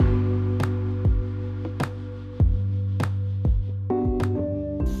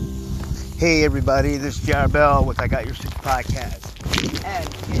Hey everybody, this is Jared Bell with I Got Your Six podcast. And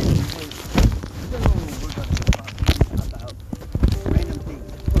in this show, we're going to be talking about random things.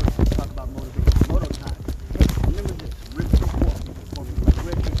 First, let's talk about motivation. Moto time. Hey, remember this, rich or poor people, like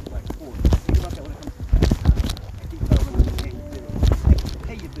rich people, like poor. Think about that when it comes to cash time. I think about when you're paying your bills. Hey,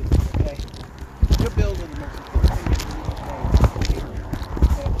 pay your bills, okay? Your bills are the most important thing that you need to pay.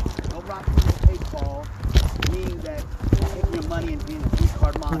 Okay? Don't rock people pay call, meaning that taking your money and being a free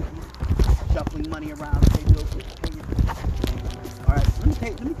card money. Shuffling money around, pay bills, pay your bills. Alright,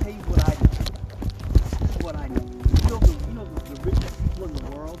 let me tell you what I know. This is what I know. The richest people in the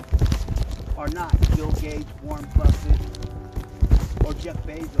world are not Bill Gates, Warren Buffett, or Jeff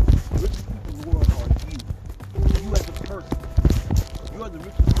Bezos. The richest people in the world are you. You as a person. You are the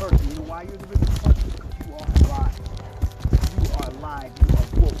richest person. You know why you're the richest person? Because you are alive. You are alive. You are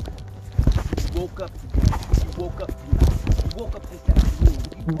woke. You woke up today. You woke up tonight. You woke up this afternoon.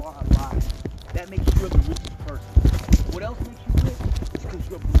 You are alive. That makes you the richest person. What else makes you rich? It's because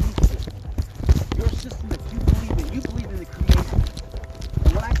you're a belief system. You're a system that you believe in. You believe in the creator.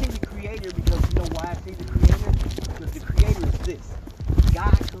 And when I say the creator, because you know why I say the creator? Because the creator is this.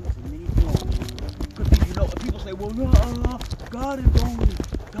 God comes in many forms. Because you know, people say, well, no, God is only,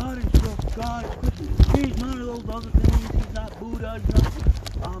 God is just, God is Christian. He's none of those other things. He's not Buddha. He's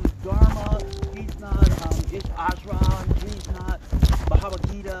not Dharma. He's not Ashram. He's not Bhagavad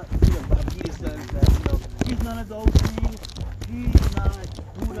Gita. Bhagavad Gita says that, he's none of those things. He's not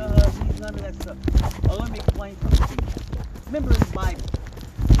Buddha. He's none of that stuff. Let me explain something to you. Remember in the Bible,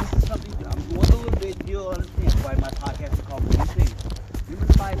 this is something that I'm going a little bit, you'll understand why my podcast is called Many Things. Remember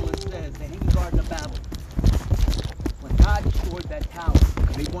the Bible, it says, the Hanging Garden of Babel. When God destroyed that tower,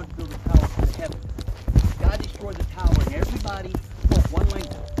 because they wanted to build a tower to the heavens, God destroyed the tower and everybody spoke one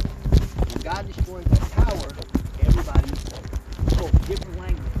language. When God destroyed that tower, everybody spoke different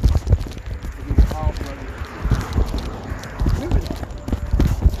languages. Because they were all brothers and sisters. Remember that.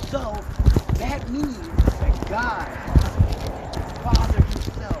 So, that means that God, Father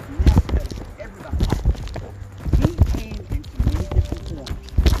himself, manifested everybody. He came into many different forms.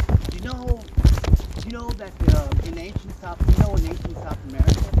 You know that in ancient South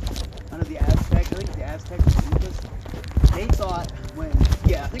America, under the Aztecs, I think the Aztecs and Incas, they thought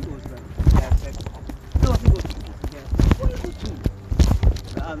I think it was the Aztecs. No, I think it was the Incas, yeah. One of the two.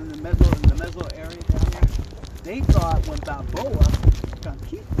 In the Meso area down there, they thought when Balboa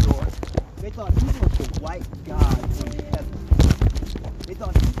Conquistador, they thought he was the white God from heaven. They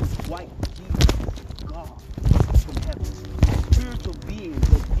thought he was white Jesus, God from heaven. The spiritual being,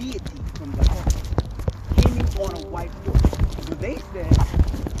 the deity from the heavens, came in on a white horse. So they said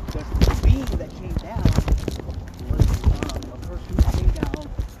that the being that came down was a person who came down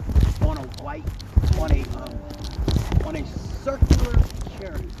on a circular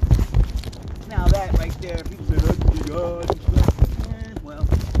chariot. Now that right there, people say that's God and stuff. Well,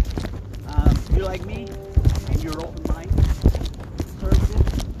 you're like me, and you're open-minded, conservative,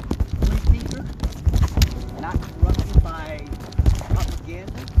 free thinker, not corrupted by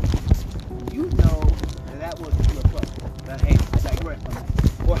propaganda. You know that was a flip up. But hey, I digress on that.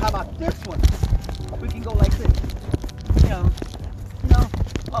 Or how about this one? We can go like this.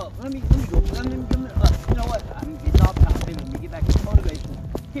 Let me go. You know what? I'm getting off topic. Let me get back to motivation.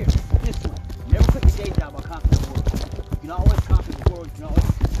 Here, this one. Never quit your day job or conquer the world. You can always conquer the world. You can always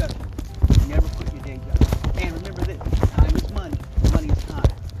be successful. You never quit your day job. And remember this: time is money. Money is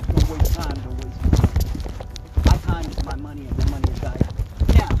time. Don't waste time. Don't waste your money. My time is my money, and my money is valuable.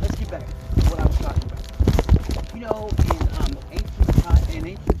 Now, let's get back to what I was talking about. In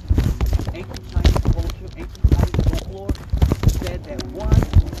ancient Chinese culture, ancient Chinese folklore, said that one of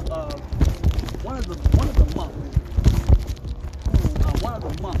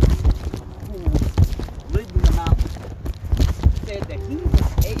the monks who lived in the mountains said that he was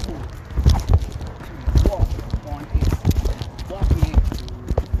able to walk on air, walk in air.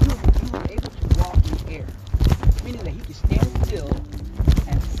 He was able to walk in air, meaning that he could stand still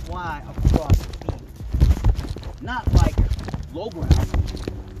and fly across the field. Not like low ground.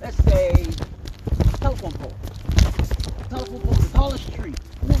 Let's say telephone pole. Telephone pole, the tallest tree.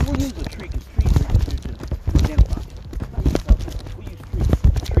 We'll use a tree because trees are easier to identify. Not use telephone poles. We'll use trees.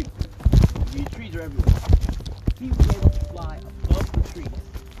 Trees. Trees are everywhere. He was able to fly above the trees.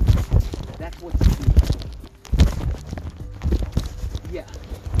 That's what he did. Yeah.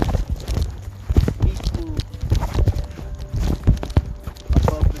 He flew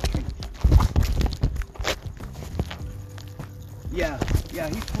above the trees. Yeah,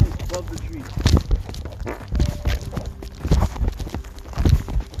 he flew above the trees.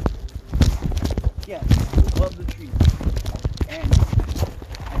 Yeah, he flew above the trees. And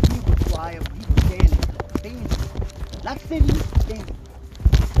he would fly That's city standing.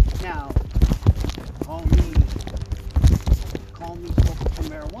 Now, call me smoking some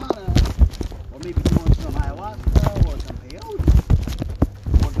marijuana, or maybe doing some ayahuasca, or some peyote,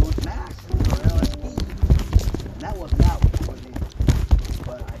 or doing some acid, or LSD. And that wasn't out before then.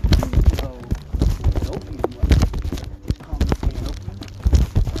 But I do know what opium was. It's called an opium.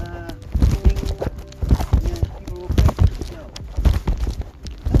 People were crazy. No.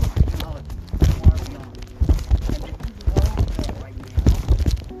 That was technology far beyond. And if you know that right now,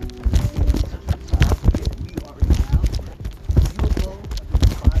 in such a society that we are in now, UFOs are being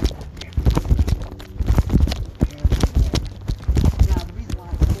spotted everywhere. Now, the reason why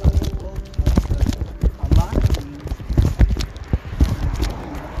I say UFOs is because a lot of things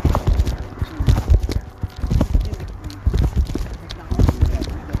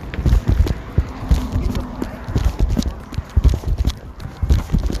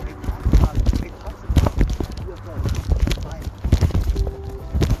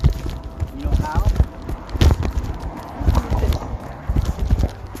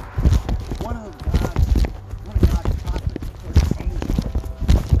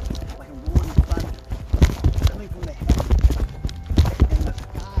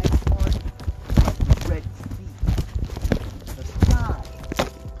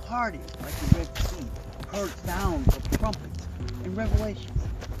parties like the Red Sea, heard sounds of trumpets in Revelations,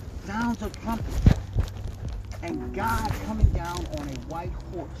 sounds of trumpets, and God coming down on a white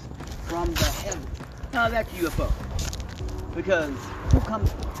horse from the heavens. Now that's UFO, because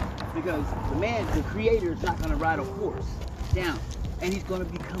because the man, the creator, is not going to ride a horse down, and he's going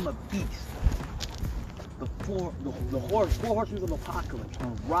to become a beast. The four horsemen of apocalypse are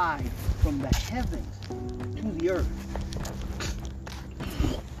going to ride from the heavens to the earth.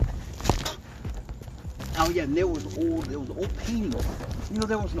 Oh yeah, and there was old paintings. You know,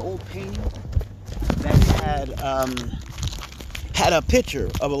 there was an old painting that had a picture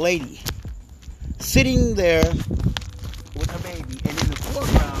of a lady sitting there with her baby, and in the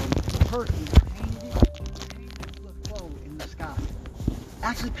foreground, a person painted UFO in the sky.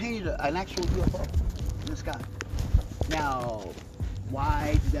 Actually painted an actual UFO in the sky. Now,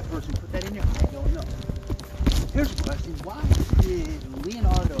 why did that person put that in there? I don't know. Here's the question: Why did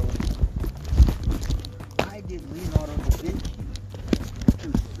Leonardo da Vinci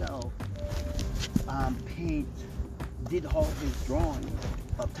himself did all his drawings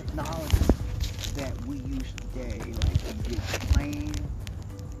of technology that we use today? Like he did the plane,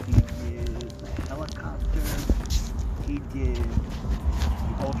 he did the helicopter, he did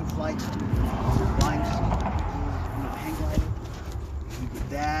the ultraflight, flying hang glider. He did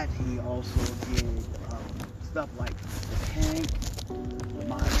that. He also did stuff like the tank, the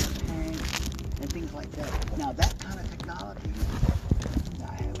modern tank, and things like that. Now that kind of technology is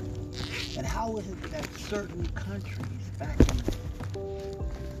not happening. And how is it that certain countries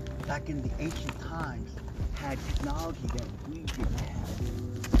back in the ancient times had technology that we didn't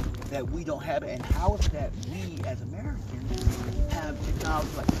have, that we don't have, and how is it that we as Americans have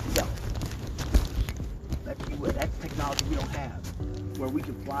technology like stealth? That's technology we don't have, where we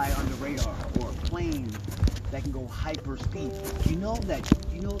can fly under radar, or a plane that can go hyper speed. Do you know that the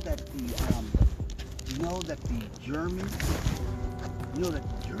Germans,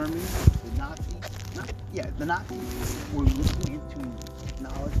 the Nazis were looking into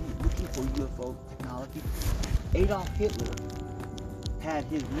technology, looking for UFO technology. Adolf Hitler had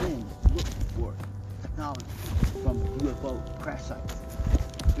his men looking for technology from UFO crash sites,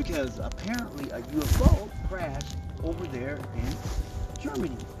 because apparently a UFO crashed over there in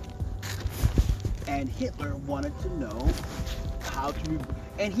Germany, and Hitler wanted to know how to,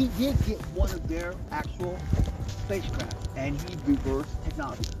 and he did get one of their actual spacecraft, and he reversed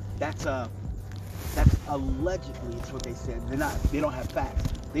technology. That's allegedly, it's what they said. They don't have facts.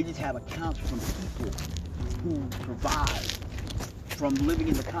 They just have accounts from people who survived from living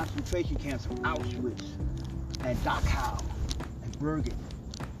in the concentration camps of Auschwitz and Dachau and Bergen.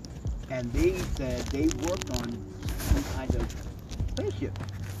 And they said they worked on some kind of spaceship.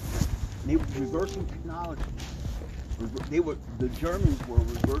 They were reversing technology. The Germans were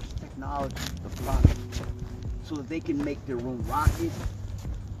reversing technology, the product, so that they can make their own rockets.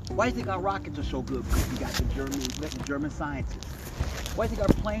 Why do you think our rockets are so good? Because we got the German scientists. Why do you think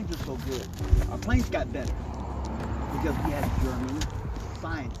our planes are so good? Our planes got better because we had German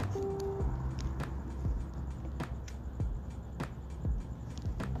scientists.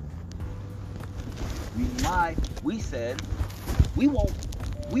 Reason why we said we won't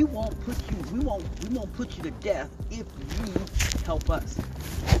put you to death if you help us.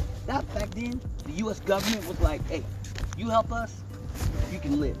 That back then, the U.S. government was like, hey, you help us, you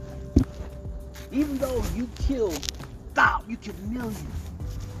can live. Even though you kill You killed millions.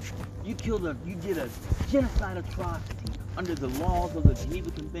 You did a genocide atrocity under the laws of the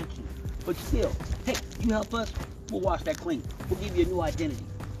Geneva Convention. But still, hey, you help us, we'll wash that clean. We'll give you a new identity.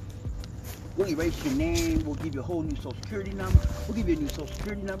 We'll erase your name. We'll give you a whole new social security number. We'll give you a new social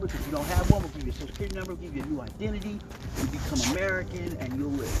security number. If you don't have one, we'll give you a social security number. We'll give you a new identity. You'll become American and you'll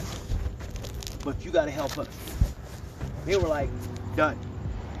live. But you got to help us. They were like, done.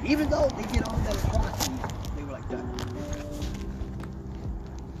 Even though they did all that atrocity, they were like, done.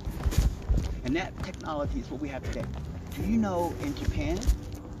 And that technology is what we have today. Do you know in Japan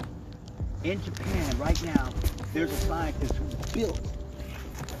right now, there's a scientist who built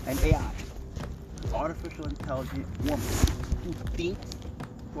an AI, artificial intelligent woman, who thinks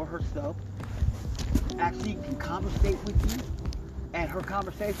for herself, actually can conversate with you, and her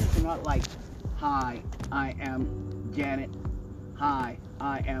conversations are not like, hi, I am Janet, hi,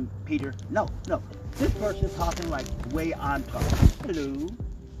 I am Peter. No. This person is talking like the way I'm talking. Hello,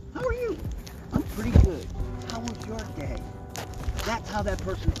 how are you? I'm pretty good. How was your day? That's how that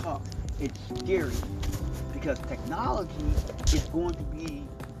person talks. It's scary because technology is going to be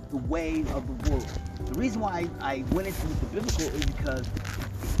the way of the world. The reason why I went into the biblical is because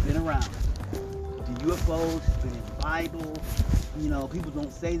it's been around. The UFOs, it's been in the Bible. You know, people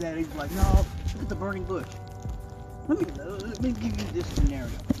don't say that. It's like, no, look at the burning bush. Let me give you this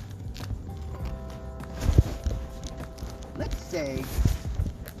scenario. Let's say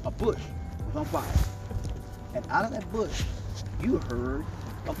a bush was on fire, and out of that bush, you heard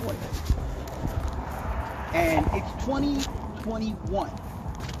a voice. And it's 2021.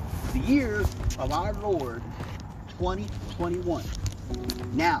 The year of our Lord, 2021.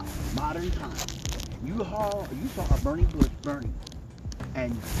 Now, modern times. You saw a burning bush burning,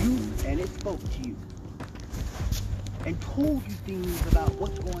 and it spoke to you, and told you things about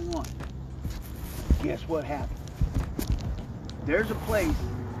what's going on. Guess what happened? There's a place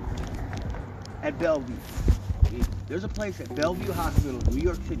at Bellevue. There's a place at Bellevue Hospital, New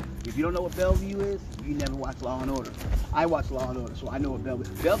York City. If you don't know what Bellevue is, you never watch Law and Order. I watch Law and Order, so I know what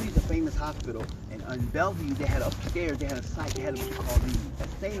Bellevue is. Bellevue's a famous hospital, and in Bellevue, they had upstairs, they had a site, they had what you call the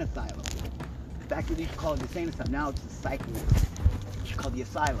insane asylum. Back then, they used to call it the insane asylum. Now it's the psych ward. It's called the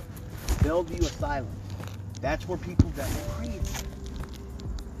asylum. Bellevue Asylum. That's where people that were crazy,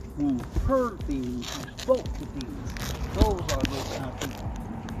 who heard things, who spoke to things, those are those kind of people.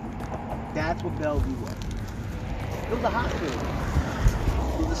 That's what Bellevue was. It was a hospital.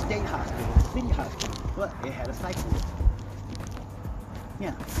 It was a state hospital, a city hospital, but it had a psych ward.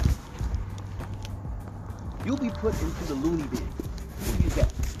 Yeah. You'll be put into the loony bin. We'll use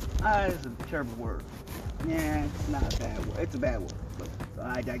that. It's a terrible word. Yeah, it's not a bad word. It's a bad word, but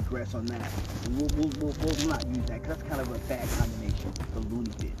I digress on that. We'll not use that because that's kind of a bad combination, the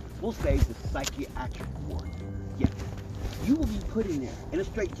loony bin. We'll say the psychiatric ward. Yeah. You will be put in there in a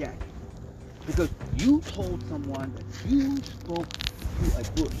straitjacket because you told someone that you spoke to a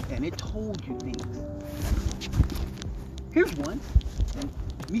bush and it told you things. Here's one.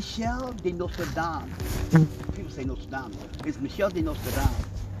 Michel de Nostradamus. People say Nostradamus. It's Michel de Nostradamus.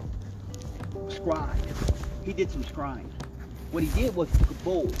 Scribe. He did some scrying. What he did was he took a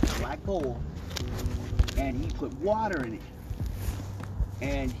bowl, a black bowl, and he put water in it.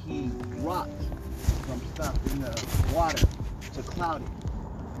 And he dropped some stuff in the water to cloud it,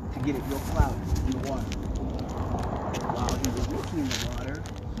 to get it real cloudy in the water. While he was looking in the water,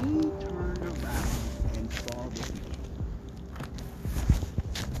 he turned around and saw the beach.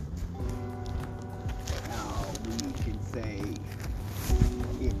 Now, we can say,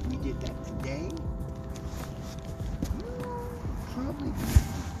 if we did that today, probably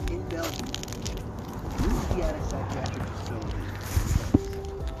in Belgium, we would be at a psychiatric facility.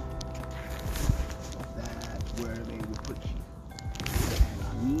 That's where they would put you. And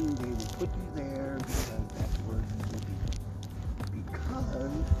I mean they would put you there because that's where you will be. Because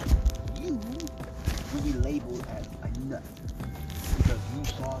you will be labeled as a nut. Because you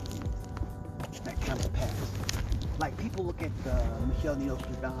saw things that come to pass. Like people look at Michel de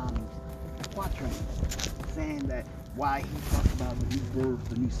Nostradamus' quatrain, saying that why he talked about the new birth,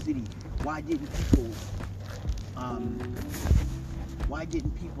 the new city. Why didn't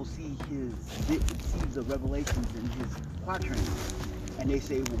people see his seeds of revelations in his quatrain? And they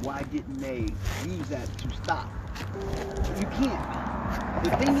say, well, why didn't they use that to stop? You can't.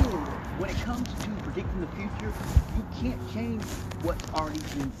 The thing is, when it comes to predicting the future, you can't change what's already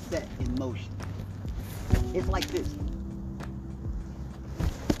been set in motion. It's like this.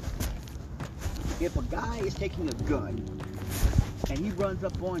 If a guy is taking a gun and he runs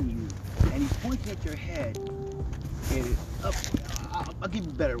up on you and he's pointing at your head, and I'll give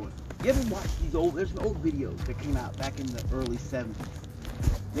you a better one. You ever watch these there's old videos that came out back in the early 70s.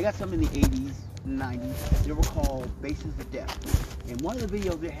 They got some in the 80s, 90s. They were called Faces of Death. In one of the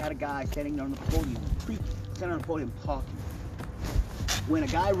videos, they had a guy standing on the podium, standing on the podium talking. When a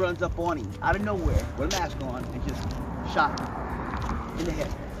guy runs up on him out of nowhere with a mask on and just shot him in the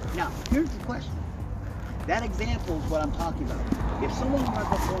head. Now, here's the question. That example is what I'm talking about. If someone runs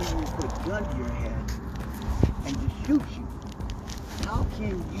up on you and put a gun to your head and just shoots you, how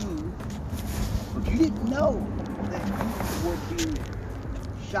can you, if you didn't know that you were being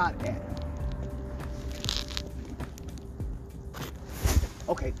shot at?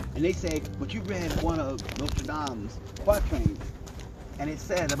 Okay, and they say, but you read one of Nostradamus' quatrains, and it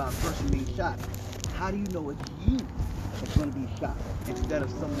said about a person being shot. How do you know it's you that's going to be shot instead of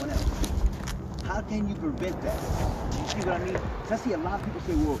someone else? How can you prevent that? You see what I mean? So I see a lot of people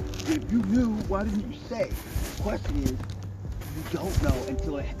say, well, if you knew, why didn't you say? The question is, you don't know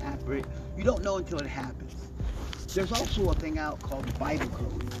until it happens. You don't know until it happens. There's also a thing out called the Bible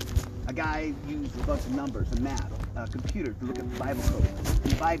Code. A guy used a bunch of numbers and math, a computer, to look at the Bible Code.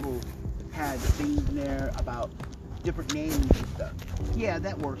 And the Bible had things in there about different names and stuff. Yeah,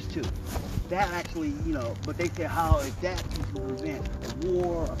 that works too. That actually, you know, but they say how if that can prevent a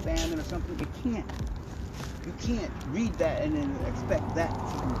war, a famine, or something, it can't. You can't read that and then expect that to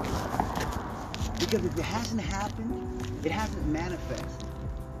happen. Because if it hasn't happened, it hasn't manifested.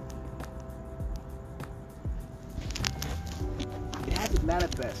 It hasn't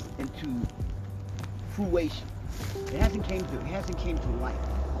manifested into fruition. It hasn't came to life.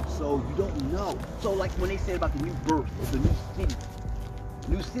 So you don't know. So like when they say about the new birth of the new city.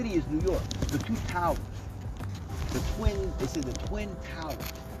 New city is New York. The two towers. They say the twin towers.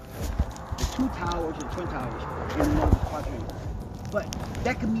 The two towers or twin towers in one of the quadrants. But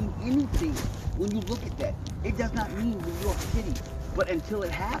that can mean anything when you look at that. It does not mean New York City. But until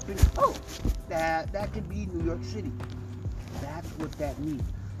it happens, oh, that could be New York City. That's what that means.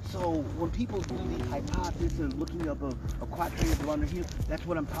 So when people do these hypotheses and looking up a quatrain of London Hill, that's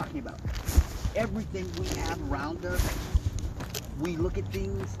what I'm talking about. Everything we have around us, we look at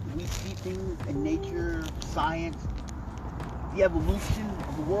things, we see things in nature, science, the evolution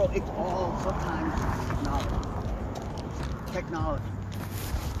of the world, it's all sometimes technology. Technology.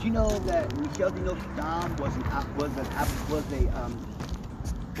 Do you know that Michel de Nostradam was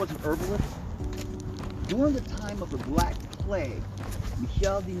an herbalist? During the time of the Black Plague,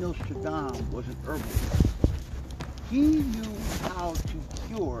 Michel de Nostradam was an herbalist. He knew how to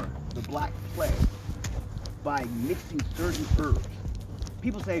cure the Black Plague by mixing certain herbs.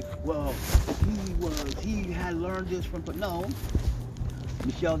 People say, well, he had learned this from, but no.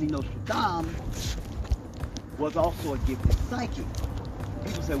 Michel de Nostradam was also a gifted psychic.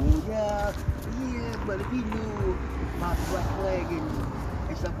 People say, well, yeah, but if he knew about the Black Plague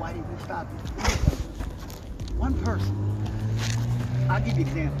and stuff, why didn't he stop it? One person, I'll give you an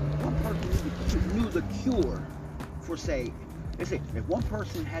example. One person knew the cure for, say, they say, if one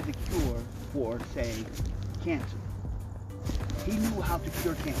person had the cure for, say, cancer, he knew how to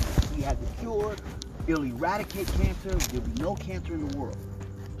cure cancer. He had the cure, it'll eradicate cancer, there'll be no cancer in the world.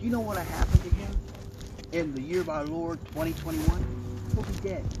 Do you know what happened to him in the year of our Lord, 2021? He'll be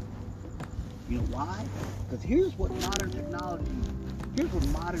dead. You know why? Because here's what modern technology, here's what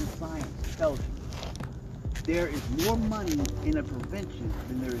modern science tells you. There is more money in a prevention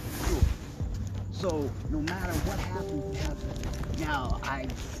than there is a cure. So no matter what happens, it happens. Now,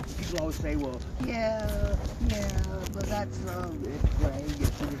 people always say, well, yeah, but that's, it's gray,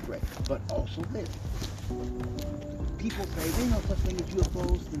 yes, it is gray. But also this. People say, there's no such thing as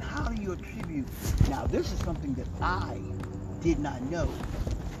UFOs, then how do you attribute? Now, this is something that I did not know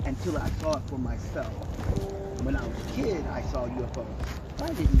until I saw it for myself. When I was a kid, I saw UFOs.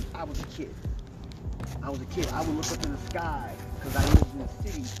 I was a kid. I would look up in the sky because I lived in the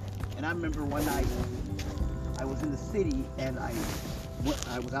city. And I remember one night I was in the city and I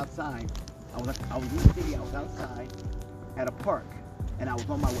was outside. I was in the city. I was outside at a park and I was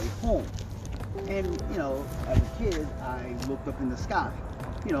on my way home. And you know, as a kid, I looked up in the sky.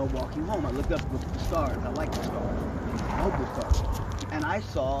 You know, walking home, I looked up at the stars. I like the stars. I hope the stars. And I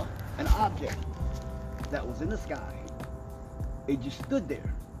saw an object that was in the sky. It just stood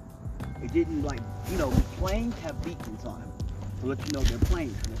there. It didn't, like, you know, planes have beacons on them to let you know they're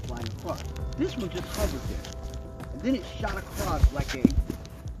planes when they're flying across. This one just hovered there. And then it shot across like a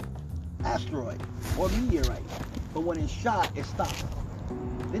asteroid or meteorite. But when it shot, it stopped.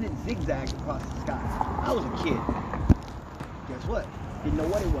 Then it zigzagged across the sky. I was a kid. Guess what? Didn't know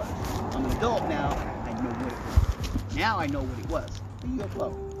what it was. I'm an adult now. I know what it was. Now I know what it was. A UFO.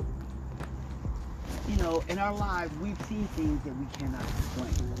 you know, in our lives, we've seen things that we cannot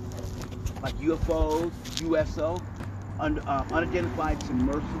explain, like UFOs, USO, unidentified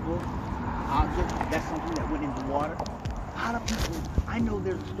submersible object. That's something that went into water. A lot of people, I know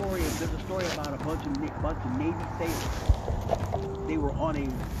there's a story about a bunch of Navy sailors. They were on a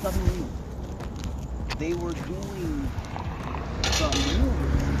submarine. They were doing some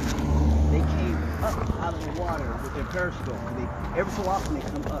maneuvers. They came up out of the water with their periscope. Every so often they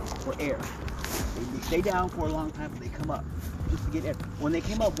come up for air. They stay down for a long time, but they come up just to get air. When they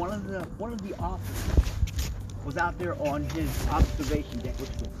came up, one of the officers was out there on his observation deck, which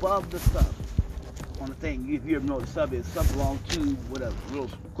is above the sub. On the thing, if you ever know what a sub is, sub's a long tube with a little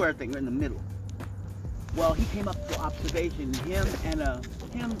square thing right in the middle. Well, he came up for observation. Him and a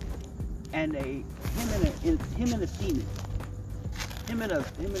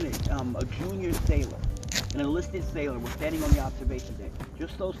seaman, a junior sailor, an enlisted sailor were standing on the observation deck.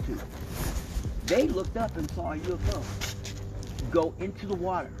 Just those two. They looked up and saw a UFO go into the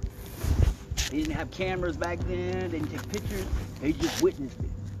water. They didn't have cameras back then. They didn't take pictures. They just witnessed it.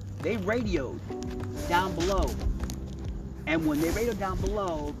 They radioed down below, and when they radioed down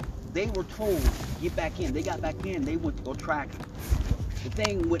below, they were told to get back in. They got back in. They went to go track it. The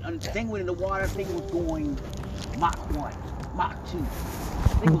thing went in the water. The thing was going Mach 1, Mach 2. The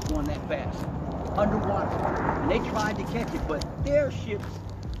thing was going that fast, underwater. And they tried to catch it, but their ships,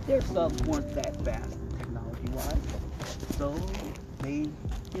 their subs weren't that fast, technology-wise. So they,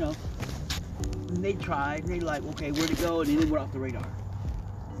 you know, they tried, and they like, okay, where'd it go? And then it went off the radar.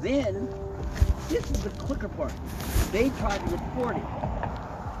 Then, this is the clicker part. They tried to report it.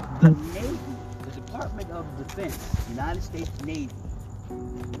 The Navy, the Department of Defense, United States Navy,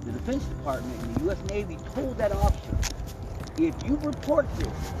 the Defense Department and the U.S. Navy told that officer, if you report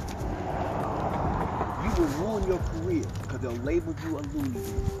this, you will ruin your career because they'll label you a loony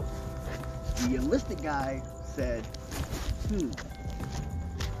bin. The enlisted guy said,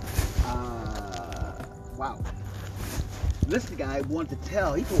 wow. This guy wanted to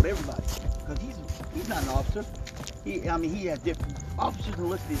tell, he told everybody, because he's not an officer. He has different, officers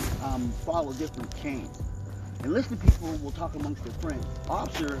enlisted follow different chains. Enlisted people will talk amongst their friends.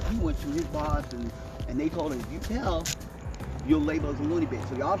 Officer, he went to his boss and they told him, if you tell, you'll label as a loony bin.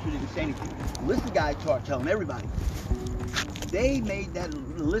 So the officer didn't say anything. The enlisted guy started telling everybody. They made that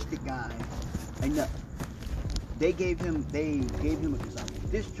enlisted guy a nut. They gave him a dishonorable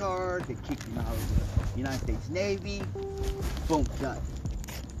discharge. They kicked him out of the United States Navy. Boom, done.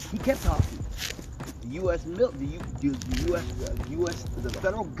 He kept talking. The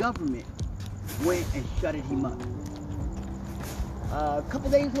federal government went and shutted him up. A couple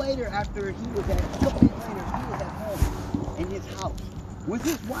days later, he was at home in his house with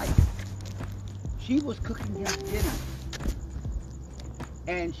his wife. She was cooking him dinner.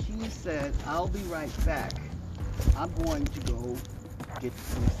 And she said, I'll be right back. I'm going to go get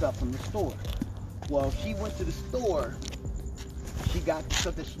some stuff from the store. Well, she went to the store. She got the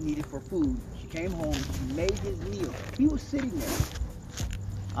stuff that she needed for food. She came home. She made his meal. He was sitting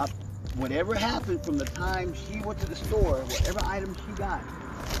there. Whatever happened from the time she went to the store, whatever item she got,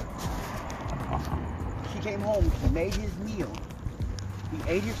 she came home. She made his meal. He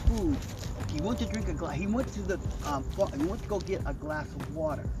ate his food. He went to drink a glass. He went to go get a glass of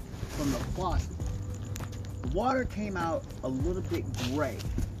water from the faucet. The water came out a little bit gray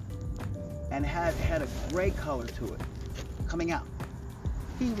and had a gray color to it coming out.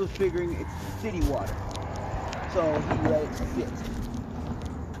 He was figuring it's city water, so he let it sit.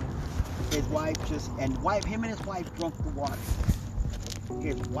 His wife him and his wife drank the water.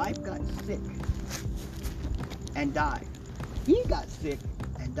 His wife got sick and died. He got sick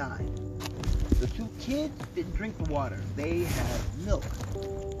and died. The two kids didn't drink the water. They had milk.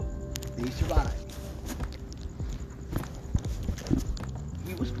 They survived.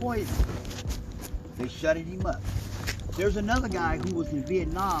 He was poisoned. They shutted him up. There's another guy who was in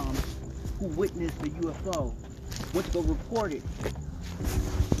Vietnam who witnessed the UFO. Went to go report it.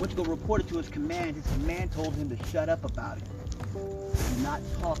 Went to go report it to his command. His command told him to shut up about it. Do not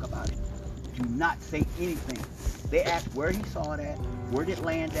talk about it. Do not say anything. They asked where he saw it at, where did it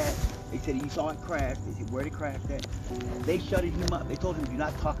land at. They said he saw it crash. They said where did it crash at. They shutted him up. They told him do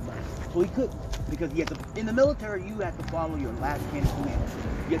not talk about it. So he couldn't, because in the military you have to follow your last hand of command.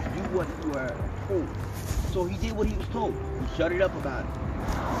 You have to do what you are told. So he did what he was told. He shut it up about it.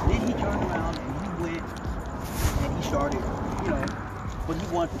 Then he turned around and he went and he started, but he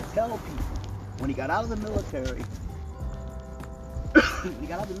wanted to tell people. When he got out of the military,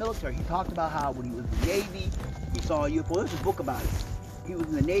 he talked about how when he was in the Navy, he saw a UFO. There's a book about it. He was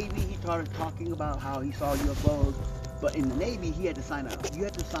in the Navy. He started talking about how he saw UFOs. But in the Navy, he had to sign up. You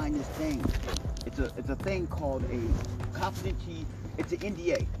had to sign this thing. It's a thing called a confidentiality. It's an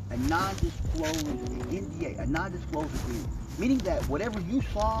NDA, a non-disclosure NDA, a non-disclosure agreement, meaning that whatever you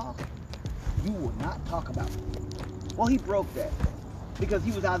saw, you will not talk about it. Well, he broke that because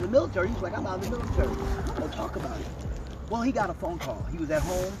he was out of the military. He was like, I'm out of the military. I don't talk about it. Well, he got a phone call. He was at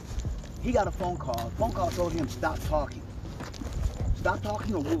home. He got a phone call. The phone call told him, stop talking. Stop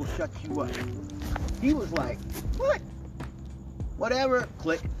talking or we will shut you up. He was like, what? Whatever.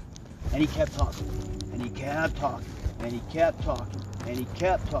 Click. And he kept talking. And he kept talking. And he kept talking. And he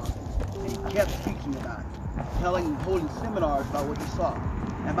kept talking. And he kept speaking about it. Holding seminars about what he saw.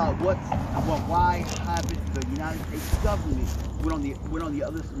 About why haven't the United States government went on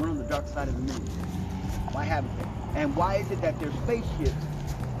the dark side of the moon? Why haven't they? And why is it that there's spaceships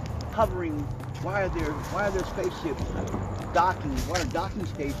hovering? Why are there spaceships docking? Why are docking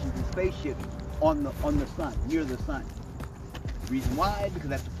stations and spaceships on the sun, near the sun? The reason why is because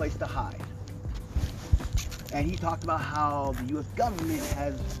that's a place to hide. And he talked about how the U.S. government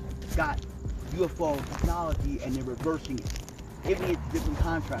has got UFO technology and they're reversing it, giving it to different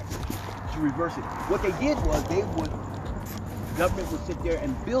contractors to reverse it. What they did was the government would sit there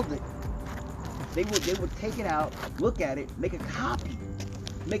and build it. They would take it out, look at it, make a copy,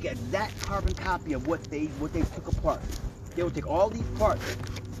 make an exact carbon copy of what they took apart. They would take all these parts,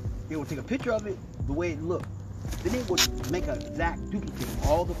 they would take a picture of it, the way it looked. Then they would make an exact duplicate of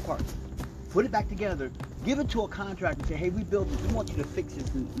all the parts, put it back together, give it to a contractor and say, hey, we built this, we want you to fix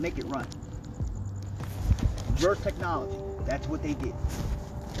this and make it run. Reverse technology, that's what they did.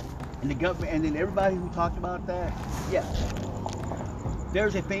 And the government, and then everybody who talked about that, yeah.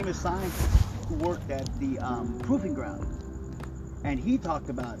 There's a famous scientist who worked at the proving ground, and he talked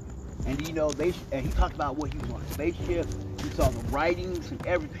about it. And you know, he talked about what he was on a spaceship. He saw the writings and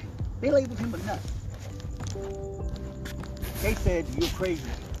everything. They labeled him a nut. They said, "You're crazy.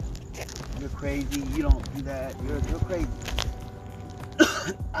 You're crazy. You don't do that. You're crazy."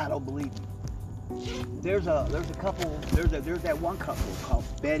 I don't believe you. There's that one couple called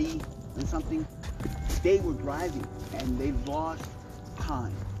Betty and something. They were driving and they lost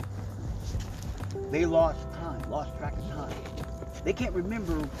time. They lost track of time. They can't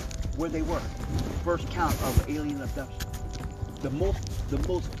remember where they were. First count of alien abduction. The most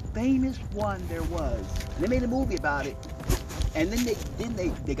famous one there was. And they made a movie about it. And then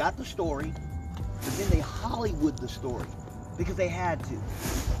they got the story, but then they Hollywood the story because they had to.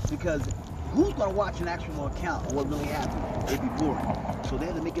 Because who's gonna watch an actual account of what really happened? It'd be boring. So they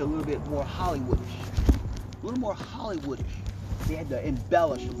had to make it a little bit more Hollywoodish. A little more Hollywoodish. They had to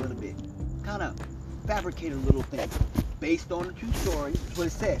embellish a little bit. Kind of fabricate a little thing. Based on a true story. That's what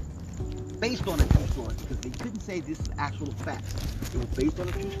it said. Based on a true story. Because they couldn't say this is actual fact. It was based on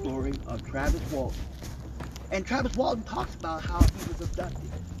a true story of Travis Walton. And Travis Walton talks about how he was abducted.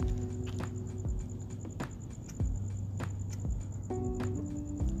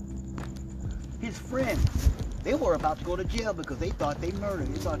 His friends, they were about to go to jail because they thought they murdered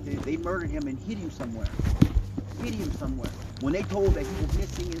him. They thought they murdered him and hid him somewhere. When they told that he was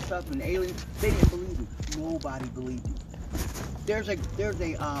missing and stuff and aliens, they didn't believe him. Nobody believed him. There's a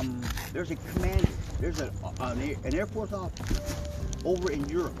commander, there's an Air Force officer over in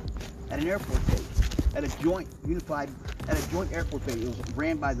Europe at an Air Force base, at a joint Air Force base. It was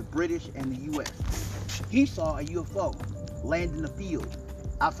ran by the British and the U.S. He saw a UFO land in the field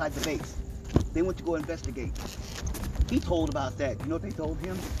outside the base. They went to go investigate. He told about that. You know what they told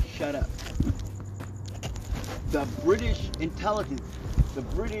him? Shut up. The British intelligence, the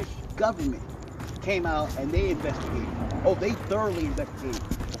British government came out and they investigated. Oh, they thoroughly investigated.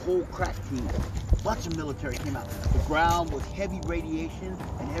 The whole crack team. Lots of military came out. The ground was heavy radiation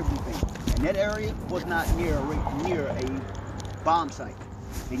and everything. And that area was not near a bomb site.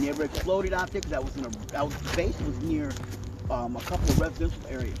 They never exploded out there because the base was near a couple of residential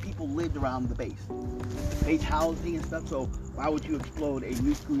areas. People lived around the base. Base housing and stuff, so why would you explode a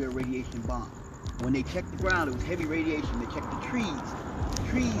nuclear radiation bomb? When they checked the ground, it was heavy radiation. They checked the trees. The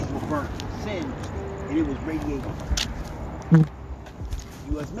trees were burnt, singed, and it was radiated.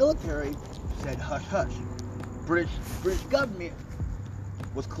 U.S. military said, hush, hush. British government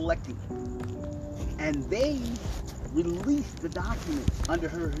was collecting. And they released the documents under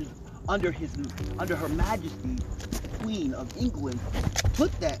Her Majesty, Queen of England,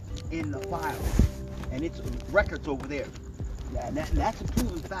 put that in the file. And it's records over there. Yeah, and that's a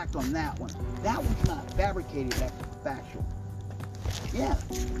proven fact on that one. That one's not fabricated, that's factual. Yeah,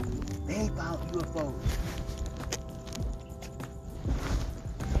 they found UFOs.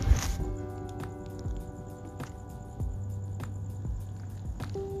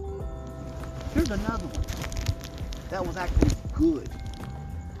 Here's another one. that was actually good.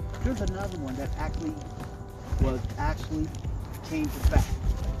 Here's another one that actually came to fact.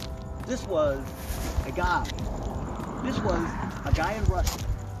 This was a guy. This was a guy in Russia.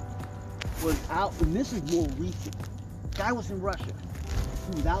 Was out, and this is more recent. Guy was in Russia.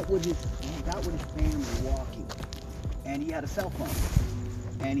 He was out with his family walking, and he had a cell phone.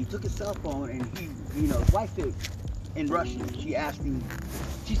 And he took his cell phone, and he, his wife said in Russian. She asked him.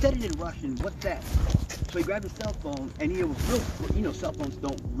 She said it in Russian. What's that? So he grabbed his cell phone, and it was real. Cell phones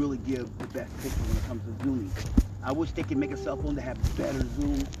don't really give the best picture when it comes to zooming. I wish they could make a cell phone that have better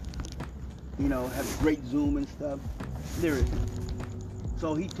zoom. Have great zoom and stuff. There it is.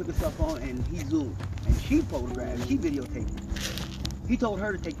 So he took his cell phone and he zoomed, and she photographed, she videotaped. He told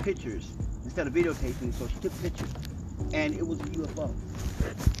her to take pictures instead of videotaping, so she took pictures, and it was a UFO.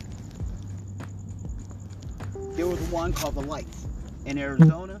 There was one called the Lights in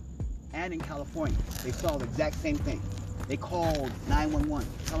Arizona and in California. They saw the exact same thing. They called 911,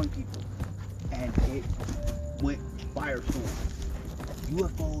 telling people, and it went firestorm.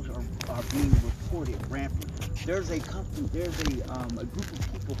 UFOs are being reported rampant. There's a group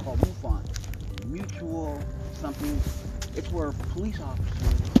of people called MUFON, Mutual something. It's where police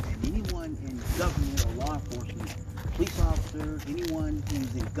officers and anyone in government or law enforcement, police officers, anyone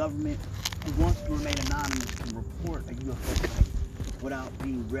who's in government who wants to remain anonymous can report a UFO sighting without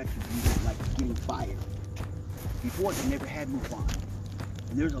being retributed, like getting fired. Before, they never had MUFON.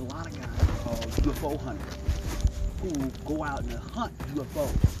 And there's a lot of guys called UFO hunters who go out and hunt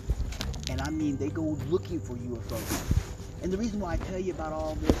UFOs. And I mean, they go looking for UFOs. And the reason why I tell you about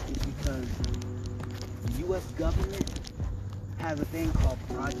all this is because the U.S. government has a thing called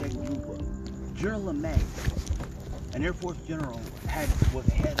Project Blue Book. General LeMay, an Air Force general, was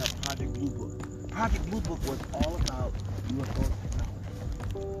the head of Project Blue Book. Project Blue Book was all about UFO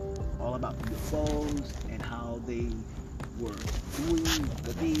technology. All about UFOs and how they were doing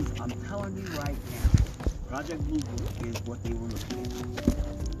the things I'm telling you right now. Project Blue Book is what they were looking at.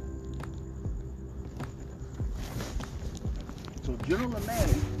 So General LeMay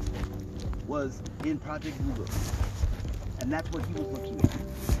was in Project Blue Book, and that's what he was looking at.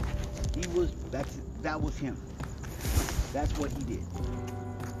 That was him. That's what he did.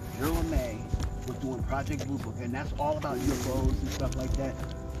 General LeMay was doing Project Blue Book, and that's all about UFOs and stuff like that.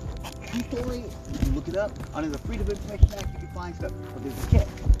 True story, you can look it up. Under the Freedom of Information Act, you can find stuff, but there's a catch.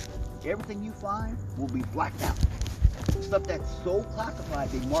 Everything you find will be blacked out. Stuff that's so classified,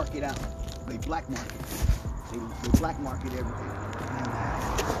 they mark it out. They black market it. They black market everything.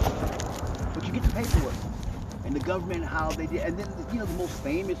 But you get the paperwork. And the government, how they did. And then, the most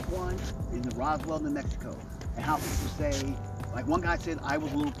famous one is in Roswell, New Mexico. And how people say, like one guy said, I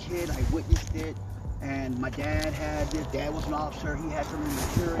was a little kid, I witnessed it. And my dad had this. Dad was an officer. He had some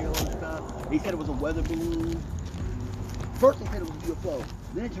material and stuff. They said it was a weather balloon. First they said it was a UFO.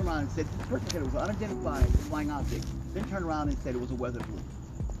 Then they turned around and said, first they said it was an unidentified flying object. Then turned around and said it was a weather balloon.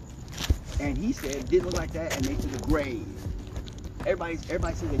 And he said it didn't look like that, and they see the grays. Everybody says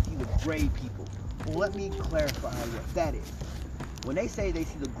they see the gray people. Well, let me clarify what that is. When they say they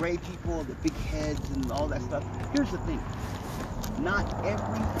see the gray people, the big heads and all that stuff, here's the thing. Not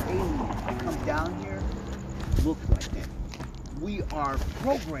every alien that comes down here looks like that. We are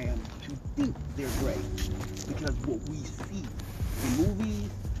programmed to think they're gray because what we see in movies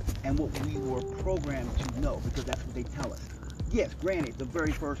and what we were programmed to know, because that's what they tell us. Yes, granted, the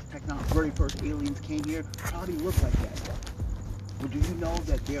very first aliens came here probably looked like that. But do you know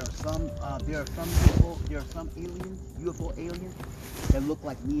that there are some UFO aliens that look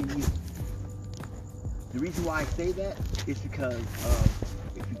like me and you? The reason why I say that is because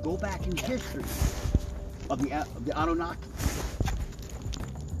if you go back in history of the Anunnaki,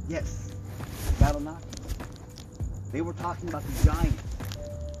 yes, the Anunnaki, they were talking about the giants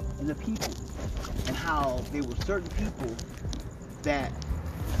and the people and how there were certain people that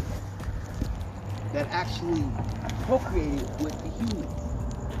actually procreated with the humans.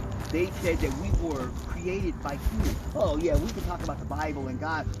 They said that we were created by humans. Oh yeah, we can talk about the Bible and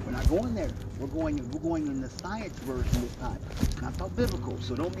God. We're not going there. We're going in the science version this time. Not about biblical.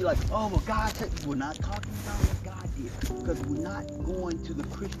 So don't be like, oh well, God said. We're not talking about what God did, because we're not going to the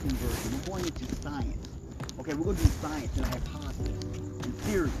Christian version. We're going into science. Okay, we're going to do science and hypothesis and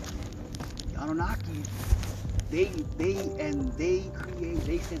theory. The Anunnaki, they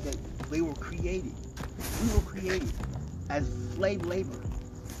said that they were created. We were created as slave labor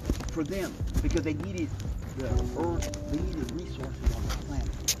for them because they needed the earth, they needed resources on the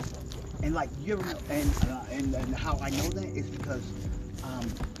planet. And like you ever know, and how I know that is because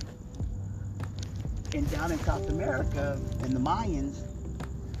down in South America, and the Mayans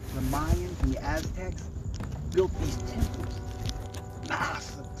and the Aztecs, built these temples,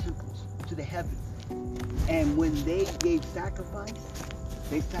 massive temples to the heavens. And when they gave sacrifice,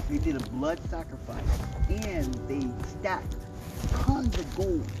 they did a blood sacrifice, and they stacked tons of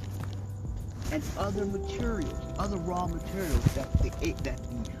gold and other materials, other raw materials that the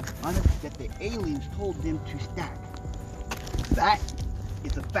aliens told them to stack. That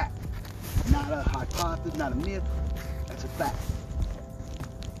is a fact, not a hypothesis, not a myth. That's a fact.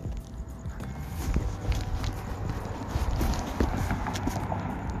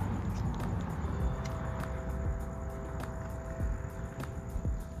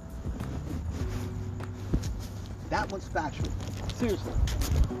 That one's factual. Seriously.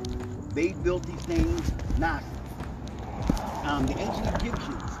 They built these things massive. The ancient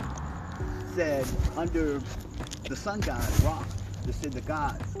Egyptians said under the sun god Ra, they said the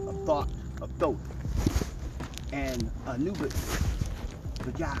gods of thought, of Thoth, and Anubis,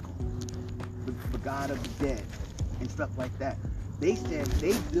 the jackal, the god of the dead, and stuff like that. They said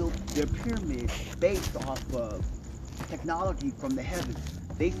they built their pyramids based off of technology from the heavens.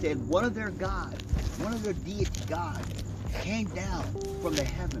 They said one of their gods, one of their deity gods, came down from the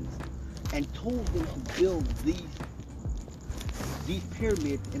heavens and told them to build these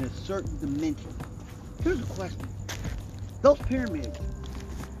pyramids in a certain dimension. Here's a question. Those pyramids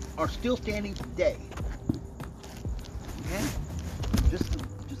are still standing today. Okay? Just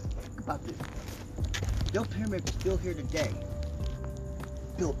think about this. Those pyramids are still here today.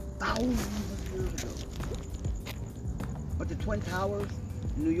 Built thousands of years ago. But the Twin Towers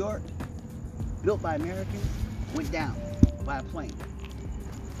in New York, built by Americans, went down by a plane.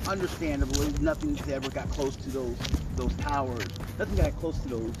 Understandably, nothing's ever got close to those towers. Nothing got close to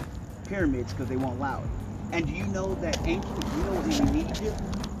those pyramids because they won't allow it. And do you know that in Egypt,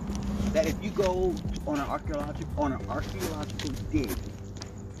 that if you go on an archaeological dig,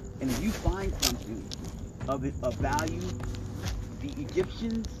 and if you find something of value, the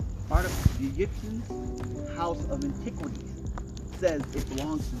Egyptians' House of Antiquities says it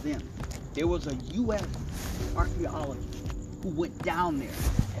belongs to them. There was a U.S. archaeologist who went down there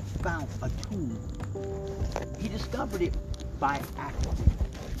and found a tomb. He discovered it by accident.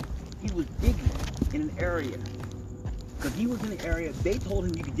 He was digging in an area. Because he was in an area, they told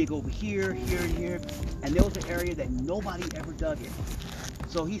him you could dig over here, here, and here. And there was an area that nobody ever dug in.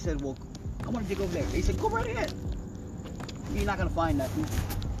 So he said, well, I want to dig over there. They said, go right ahead. You're not going to find nothing.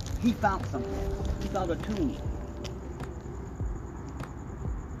 He found something. He found a tomb.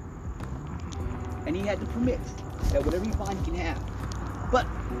 And he had the permits that whatever you find, you can have. But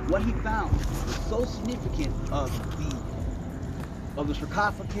what he found was so significant of the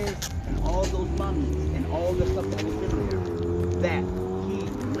sarcophagus and all those mummies and all the stuff that was in there that he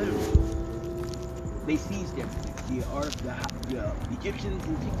literally, they seized everything. The Egyptians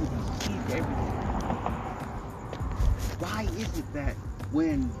and antiquities seized everything. Why is it that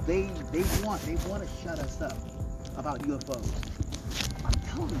when they want to shut us up about UFOs? I'm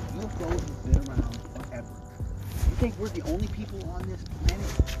telling you, UFOs have been around forever. You think we're the only people on this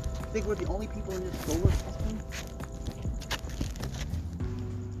planet? You think we're the only people in this solar system?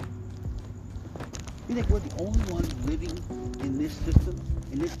 You think we're the only ones living in this system,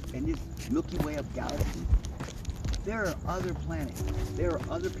 in this Milky Way of galaxy? There are other planets. There are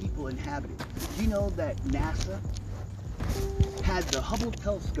other people inhabited. Do you know that NASA had the Hubble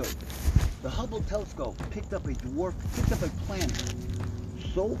telescope? The Hubble telescope picked up a planet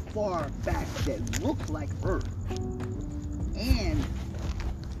so far back that looked like Earth, and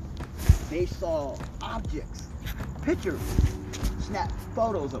they saw objects, pictures, snapped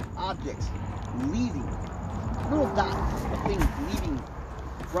photos of objects leaving, little dots of things leaving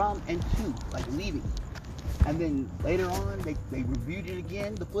from and to, like leaving. And then later on, they reviewed it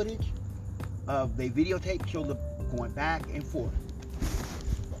again, the footage of they videotaped, showed them going back and forth.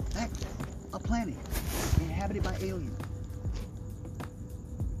 That's a planet inhabited by aliens.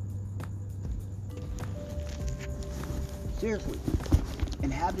 Seriously,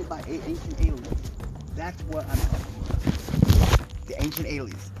 inhabited by ancient aliens. That's what I'm talking about. The ancient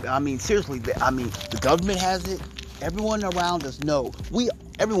aliens. I mean, seriously, the government has it. Everyone around us knows.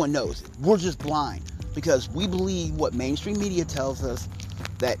 Everyone knows it. We're just blind because we believe what mainstream media tells us,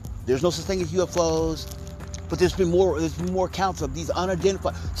 that there's no such thing as UFOs. But there's been more accounts of these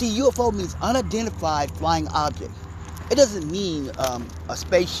unidentified. See, UFO means unidentified flying object. It doesn't mean a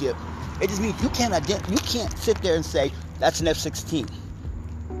spaceship. It just means you can't sit there and say that's an F-16.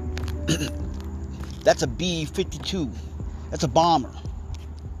 That's a B-52. That's a bomber.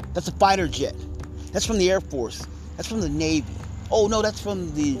 That's a fighter jet. That's from the Air Force. That's from the Navy. Oh no, that's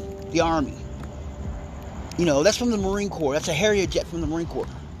from the Army. You know, that's from the Marine Corps. That's a Harrier jet from the Marine Corps.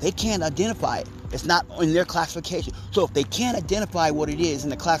 They can't identify it. It's not in their classification. So if they can't identify what it is in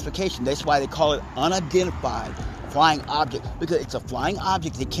the classification, that's why they call it unidentified flying object, because it's a flying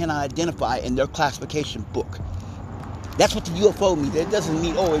object they cannot identify in their classification book. That's what the UFO means. It doesn't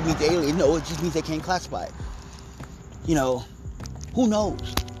mean, oh, it means alien. No, it just means they can't classify it. You know, who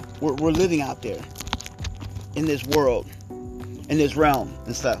knows? We're living out there in this world, in this realm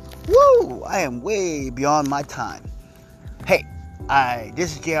and stuff. Woo! I am way beyond my time. Hey,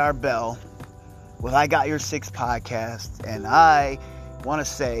 this is J.R. Bell with I Got Your Six podcast, and I want to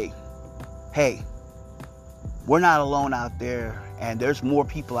say, hey, we're not alone out there, and there's more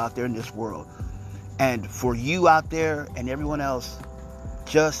people out there in this world. And for you out there and everyone else,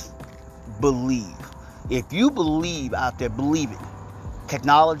 just believe. If you believe out there, believe it.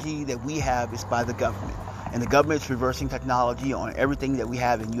 Technology that we have is by the government, and the government's reversing technology on everything that we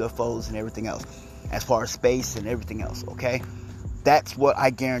have in UFOs and everything else, as far as space and everything else, okay? That's what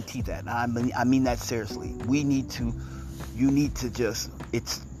I guarantee that. I mean that seriously. We need to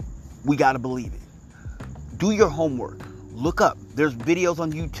got to believe it. Do your homework. Look up. There's videos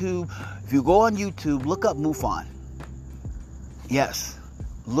on YouTube. If you go on YouTube, look up MUFON. Yes.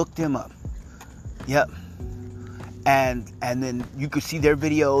 Look them up. Yep. And then you can see their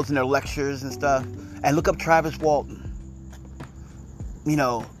videos and their lectures and stuff. And look up Travis Walton. You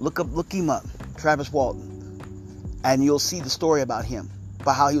know, look him up. Travis Walton. And you'll see the story about him,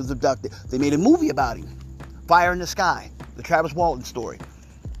 about how he was abducted. They made a movie about him, Fire in the Sky, the Travis Walton story.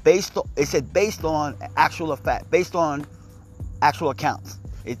 Based on actual fact, based on actual accounts.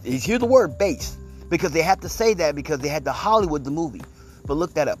 Hear the word based, because they have to say that because they had to Hollywood the movie. But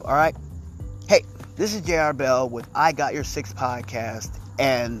look that up, all right? Hey, this is J.R. Bell with I Got Your Six podcast,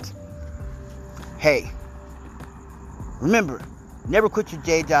 and hey, remember, never quit your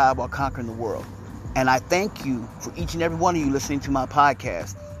J job while conquering the world. And I thank you for each and every one of you listening to my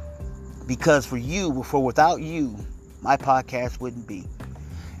podcast, because without you, my podcast wouldn't be.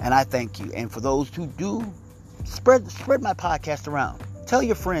 And I thank you. And for those who do, spread my podcast around. Tell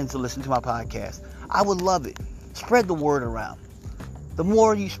your friends to listen to my podcast. I would love it. Spread the word around. The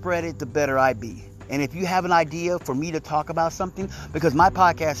more you spread it, the better I be. And if you have an idea for me to talk about something, because my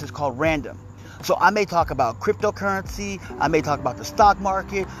podcast is called Random. So I may talk about cryptocurrency, I may talk about the stock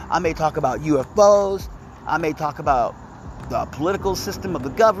market, I may talk about UFOs, I may talk about the political system of the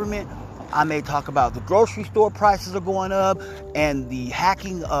government, I may talk about the grocery store prices are going up and the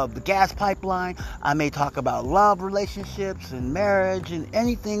hacking of the gas pipeline, I may talk about love relationships and marriage and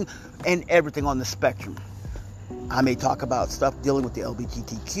anything and everything on the spectrum. I may talk about stuff dealing with the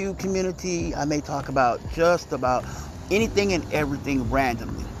LGBTQ community, I may talk about just about anything and everything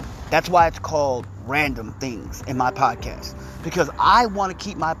randomly. That's why it's called Random Things in my podcast. Because I want to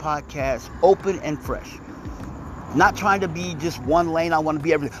keep my podcast open and fresh. Not trying to be just one lane. I want to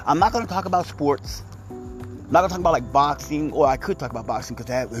be everything. I'm not going to talk about sports. I'm not going to talk about like boxing. Or I could talk about boxing because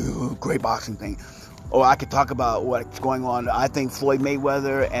they have a great boxing thing. Or I could talk about what's going on. I think Floyd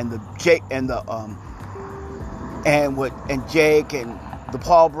Mayweather and Jake and the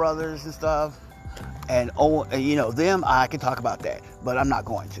Paul brothers and stuff. And them, I can talk about that. But I'm not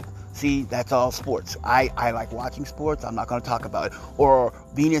going to. See, that's all sports. I like watching sports. I'm not going to talk about it. Or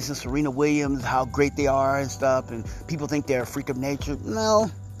Venus and Serena Williams, how great they are and stuff. And people think they're a freak of nature. No,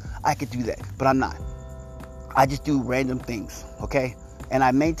 I could do that. But I'm not. I just do random things, okay? And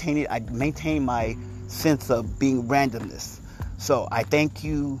I maintain it. I maintain my sense of being randomness. So I thank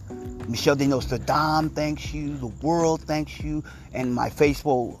you. Michelle De Nostradam thanks you. The world thanks you. And my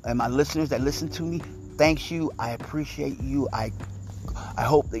Facebook and my listeners that listen to me, thanks you. I appreciate you. I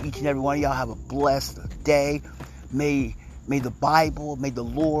hope that each and every one of y'all have a blessed day. May the Bible, may the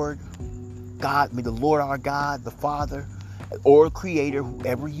Lord God, may the Lord our God, the Father, or Creator,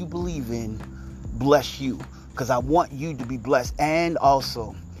 whoever you believe in, bless you. Because I want you to be blessed. And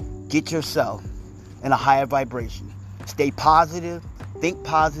also, get yourself in a higher vibration. Stay positive, think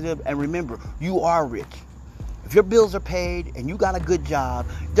positive, and remember, you are rich. If your bills are paid and you got a good job,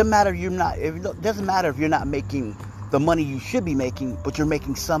 it doesn't matter if you're not making the money you should be making, but you're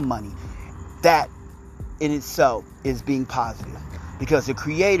making some money. That in itself is being positive. Because the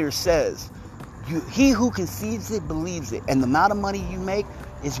Creator says, he who conceives it, believes it. And the amount of money you make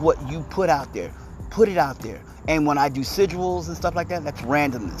is what you put out there. Put it out there. And when I do sigils and stuff like that, that's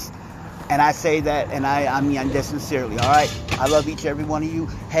randomness. And I say that, and I mean that sincerely, all right? I love each and every one of you.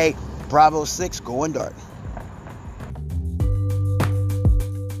 Hey, Bravo 6, going dark.